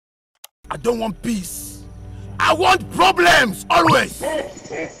I don't want peace. I want problems always.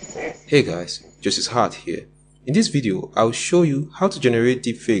 Hey guys, Justice Hart here. In this video, I will show you how to generate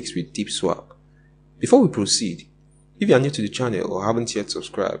deepfakes with DeepSwap. Before we proceed, if you are new to the channel or haven't yet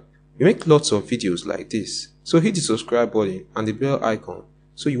subscribed, we make lots of videos like this, so hit the subscribe button and the bell icon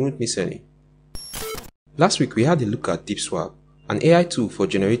so you won't miss any. Last week we had a look at DeepSwap, an AI tool for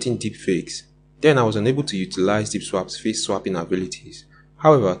generating deepfakes. Then I was unable to utilize DeepSwap's face swapping abilities.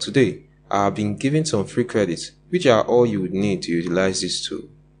 However, today I have been given some free credits, which are all you would need to utilize this tool.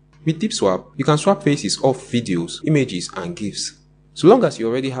 With DeepSwap, you can swap faces off videos, images and GIFs. So long as you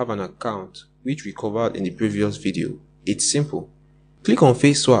already have an account, which we covered in the previous video, it's simple. Click on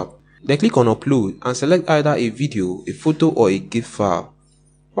Faceswap, then click on Upload and select either a video, a photo or a GIF file.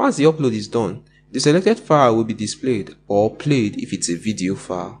 Once the upload is done, the selected file will be displayed or played if it's a video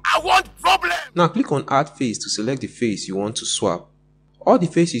file. I want problems. Now click on Add Face to select the face you want to swap. All the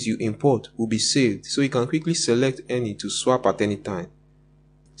faces you import will be saved so you can quickly select any to swap at any time.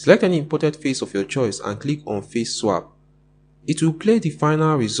 Select any imported face of your choice and click on Face Swap. It will play the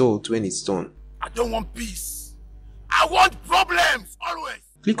final result when it's done. I don't want peace. I want problems always.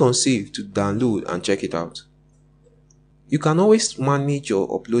 Click on Save to download and check it out. You can always manage your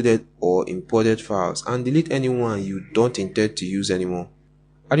uploaded or imported files and delete anyone you don't intend to use anymore.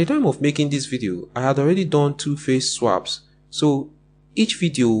 At the time of making this video, I had already done 2 face swaps, so each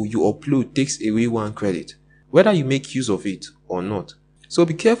video you upload takes away 1 credit, whether you make use of it or not. So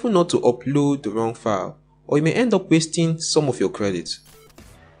be careful not to upload the wrong file, or you may end up wasting some of your credits.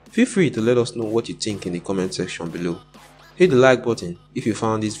 Feel free to let us know what you think in the comment section below. Hit the like button if you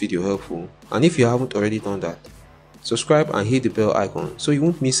found this video helpful, and if you haven't already done that, subscribe and hit the bell icon so you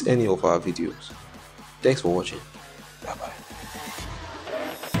won't miss any of our videos. Thanks for watching. Bye bye.